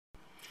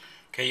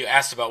Okay, you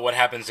asked about what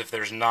happens if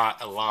there's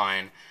not a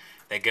line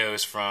that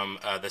goes from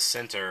the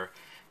center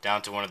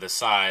down to one of the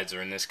sides,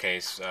 or in this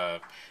case,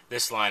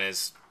 this line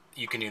is,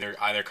 you can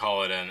either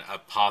call it an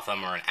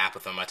apothegm or an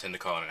apothem. I tend to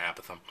call it an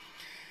apothem.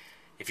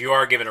 If you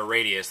are given a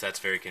radius, that's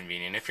very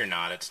convenient. If you're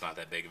not, it's not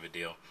that big of a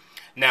deal.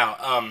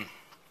 Now,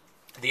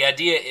 the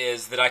idea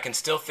is that I can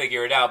still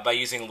figure it out by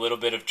using a little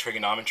bit of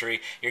trigonometry.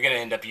 You're going to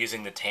end up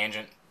using the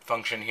tangent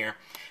function here,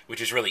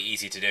 which is really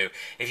easy to do.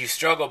 If you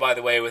struggle, by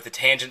the way, with the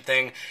tangent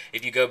thing,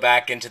 if you go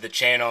back into the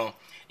channel,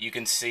 you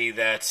can see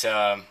that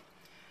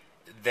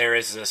there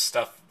is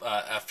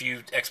a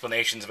few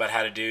explanations about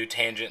how to do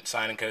tangent,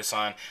 sine, and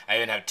cosine. I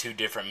even have two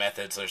different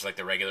methods. There's like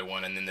the regular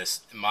one and then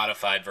this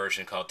modified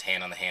version called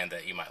tan on the hand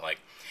that you might like.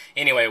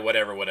 Anyway,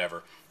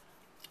 whatever.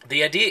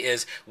 The idea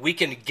is we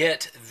can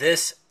get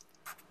this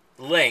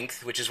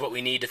length, which is what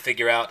we need to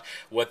figure out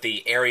what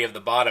the area of the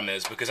bottom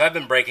is, because I've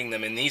been breaking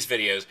them in these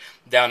videos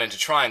down into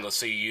triangles.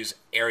 So you use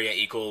area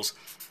equals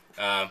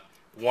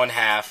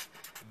 1/2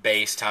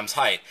 base times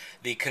height.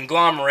 The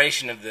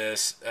conglomeration of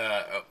this,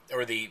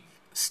 or the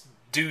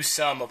do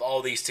sum of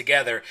all these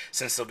together,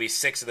 since there'll be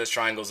 6 of those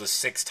triangles, is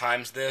 6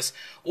 times this.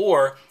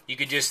 Or you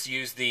could just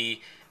use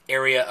the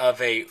area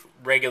of a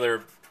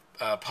regular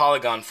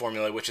polygon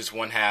formula, which is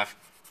 1/2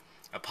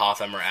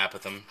 apothem or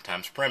apothem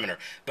times perimeter.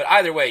 But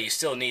either way, you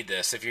still need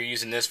this. If you're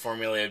using this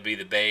formula, it would be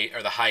the base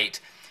or the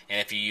height,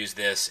 and if you use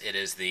this, it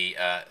is the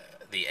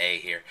A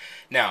here.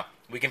 Now,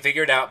 we can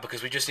figure it out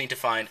because we just need to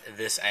find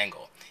this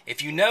angle.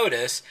 If you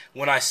notice,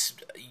 when I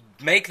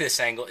make this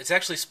angle, it's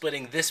actually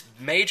splitting this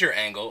major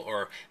angle,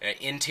 or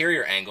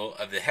interior angle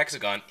of the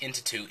hexagon,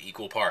 into 2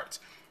 equal parts.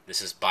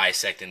 This is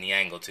bisecting the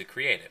angle to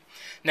create it.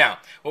 Now,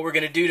 what we're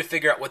going to do to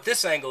figure out what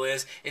this angle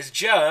is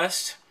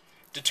just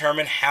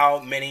determine how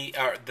many,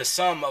 the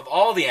sum of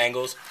all the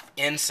angles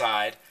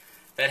inside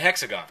that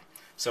hexagon.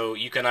 So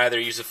you can either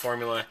use the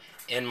formula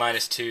n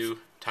minus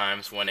 2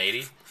 times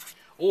 180,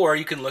 or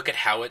you can look at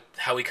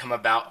how we come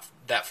about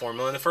that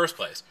formula in the first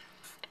place.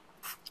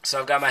 So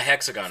I've got my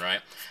hexagon,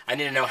 right? I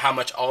need to know how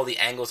much all the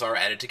angles are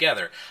added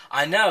together.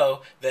 I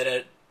know that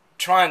a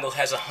triangle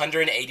has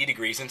 180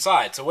 degrees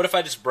inside. So what if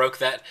I just broke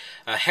that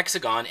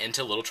hexagon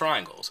into little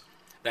triangles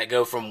that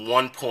go from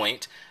one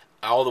point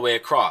all the way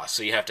across?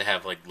 So you have to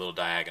have like little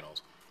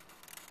diagonals.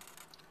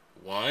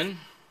 1,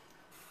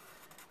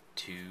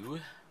 2,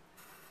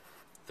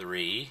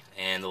 3,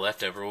 and the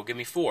leftover will give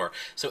me 4.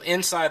 So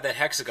inside that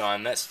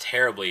hexagon, that's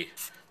terribly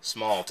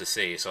small to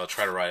see, so I'll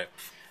try to write it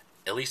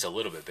at least a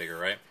little bit bigger,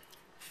 right?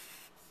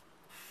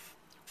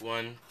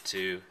 1,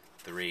 2,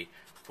 3,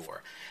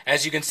 4.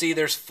 As you can see,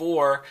 there's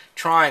 4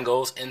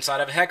 triangles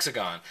inside of a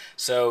hexagon.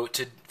 So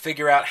to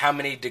figure out how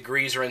many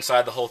degrees are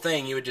inside the whole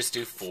thing, you would just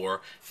do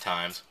 4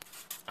 times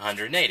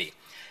 180.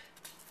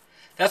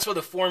 That's where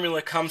the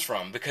formula comes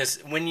from, because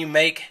when you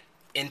make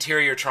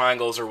interior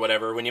triangles or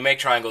whatever, when you make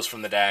triangles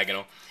from the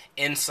diagonal,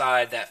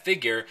 inside that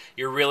figure,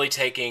 you're really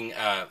taking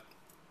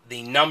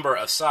the number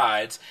of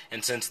sides,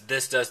 and since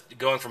this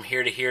going from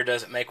here to here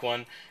doesn't make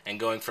one, and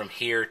going from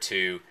here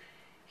to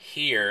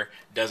here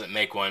doesn't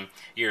make one,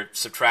 you're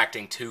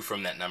subtracting 2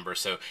 from that number,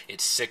 so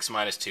it's 6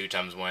 minus 2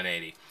 times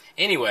 180.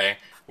 Anyway,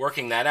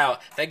 working that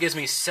out, that gives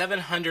me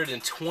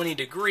 720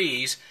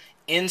 degrees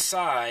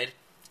inside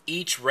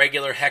each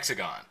regular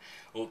hexagon.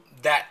 Well,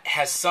 that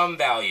has some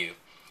value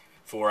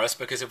for us,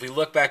 because if we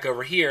look back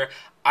over here,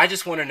 I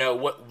just want to know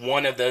what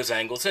one of those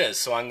angles is.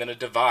 So I'm going to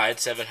divide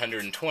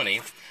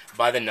 720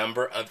 by the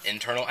number of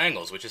internal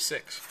angles, which is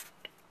 6.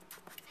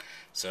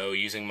 So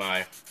using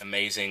my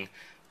amazingly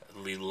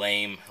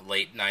lame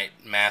late night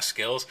math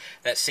skills,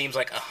 that seems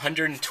like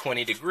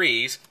 120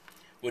 degrees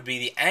would be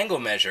the angle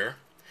measure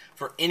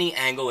for any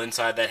angle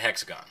inside that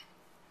hexagon.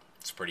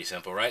 It's pretty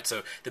simple, right?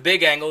 So the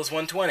big angle is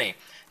 120.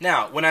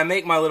 Now, when I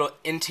make my little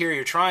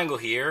interior triangle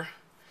here,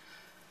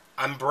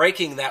 I'm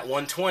breaking that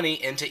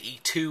 120 into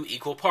 2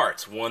 equal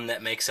parts. One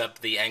that makes up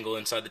the angle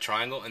inside the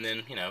triangle, and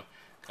then,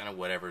 kind of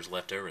whatever's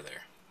left over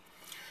there.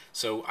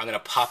 So I'm going to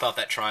pop out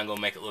that triangle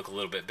and make it look a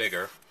little bit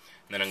bigger,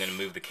 and then I'm going to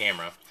move the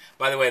camera.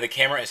 By the way, the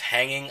camera is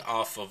hanging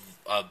off of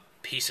a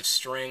piece of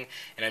string,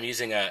 and I'm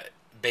using a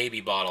baby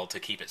bottle to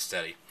keep it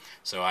steady.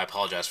 So I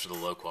apologize for the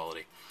low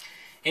quality.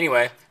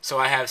 Anyway, so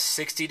I have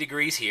 60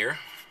 degrees here.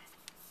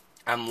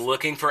 I'm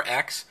looking for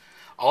x.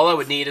 All I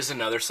would need is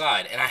another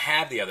side, and I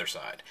have the other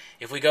side.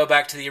 If we go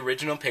back to the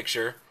original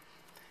picture,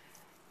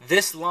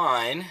 this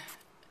line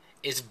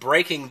is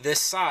breaking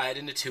this side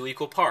into 2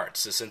 equal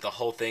parts. So since the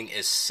whole thing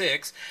is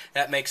 6,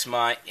 that makes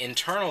my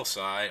internal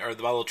side, or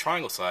my little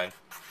triangle side,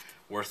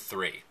 worth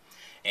 3.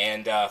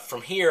 And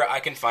from here, I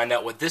can find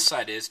out what this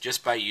side is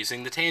just by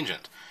using the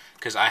tangent,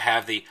 because I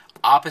have the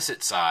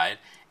opposite side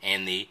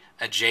and the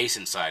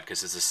adjacent side,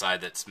 because it's the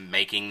side that's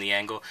making the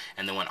angle,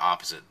 and the one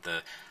opposite.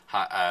 The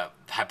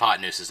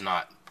hypotenuse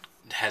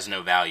has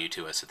no value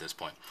to us at this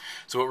point.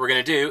 So what we're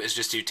going to do is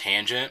just do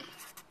tangent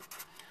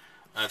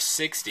of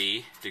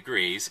 60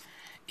 degrees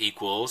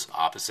equals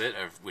opposite,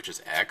 which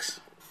is x,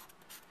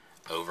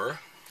 over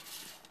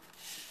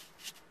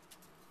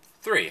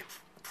 3.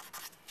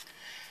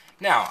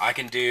 Now I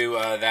can do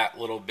that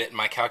little bit in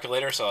my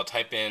calculator, so I'll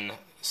type in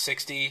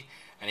 60.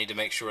 I need to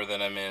make sure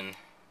that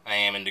I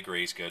am in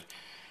degrees, good.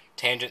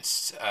 Tangent,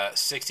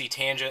 60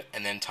 tangent,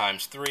 and then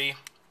times 3.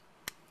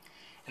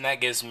 And that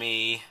gives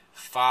me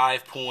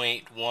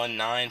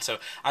 5.19, so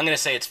I'm going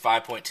to say it's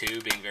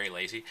 5.2, being very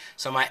lazy.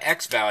 So my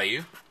x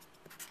value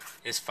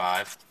is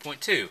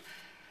 5.2.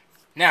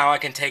 Now I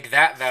can take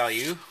that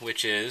value,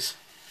 which is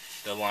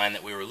the line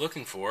that we were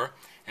looking for,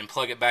 and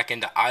plug it back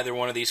into either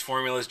one of these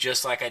formulas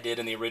just like I did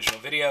in the original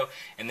video,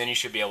 and then you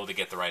should be able to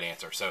get the right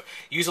answer. So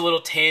use a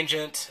little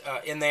tangent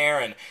in there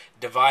and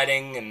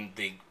dividing and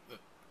the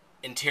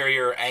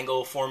interior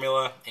angle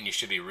formula, and you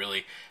should be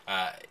really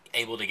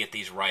able to get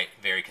these right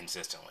very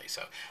consistently.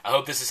 So I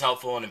hope this is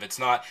helpful, and if it's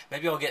not,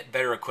 maybe I'll get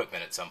better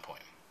equipment at some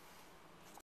point.